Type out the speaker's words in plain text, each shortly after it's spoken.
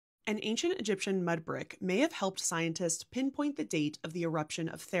An ancient Egyptian mud brick may have helped scientists pinpoint the date of the eruption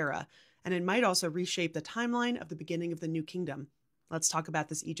of Thera, and it might also reshape the timeline of the beginning of the New Kingdom. Let's talk about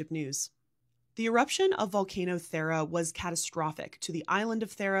this Egypt news. The eruption of volcano Thera was catastrophic to the island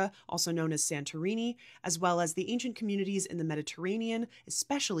of Thera, also known as Santorini, as well as the ancient communities in the Mediterranean,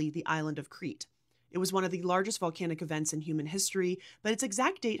 especially the island of Crete. It was one of the largest volcanic events in human history, but its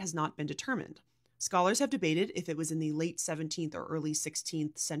exact date has not been determined. Scholars have debated if it was in the late 17th or early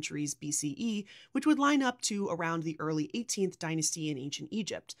 16th centuries BCE, which would line up to around the early 18th dynasty in ancient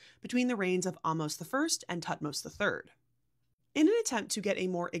Egypt, between the reigns of Ahmose I and Thutmose III. In an attempt to get a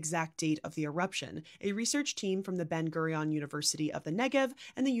more exact date of the eruption, a research team from the Ben Gurion University of the Negev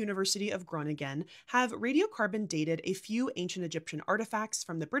and the University of Groningen have radiocarbon dated a few ancient Egyptian artifacts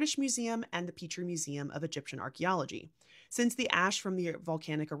from the British Museum and the Petrie Museum of Egyptian Archaeology. Since the ash from the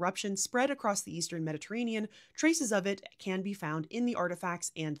volcanic eruption spread across the eastern Mediterranean, traces of it can be found in the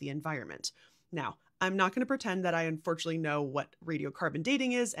artifacts and the environment. Now, I'm not going to pretend that I unfortunately know what radiocarbon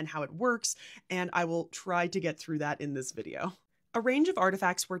dating is and how it works, and I will try to get through that in this video. A range of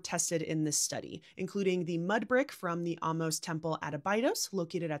artifacts were tested in this study, including the mud brick from the Ahmose Temple at Abydos,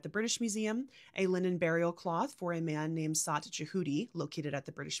 located at the British Museum, a linen burial cloth for a man named Sat Jehudi, located at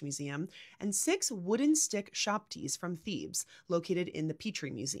the British Museum, and 6 wooden stick shopties from Thebes, located in the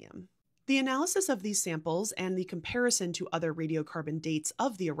Petrie Museum. The analysis of these samples and the comparison to other radiocarbon dates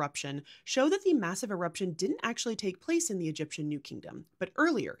of the eruption show that the massive eruption didn't actually take place in the Egyptian New Kingdom, but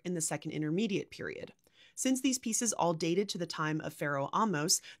earlier in the Second Intermediate period. Since these pieces all dated to the time of Pharaoh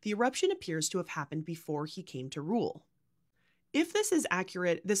Ahmose, the eruption appears to have happened before he came to rule. If this is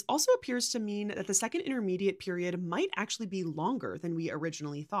accurate, this also appears to mean that the Second Intermediate period might actually be longer than we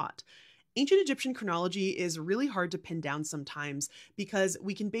originally thought. Ancient Egyptian chronology is really hard to pin down sometimes because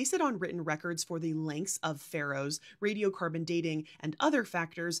we can base it on written records for the lengths of pharaohs, radiocarbon dating, and other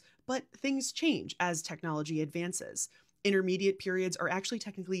factors, but things change as technology advances. Intermediate periods are actually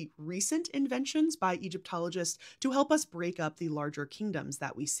technically recent inventions by Egyptologists to help us break up the larger kingdoms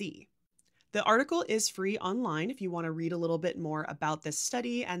that we see. The article is free online if you want to read a little bit more about this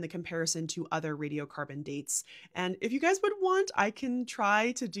study and the comparison to other radiocarbon dates. And if you guys would want, I can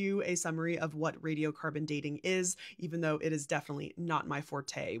try to do a summary of what radiocarbon dating is, even though it is definitely not my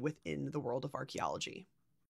forte within the world of archaeology.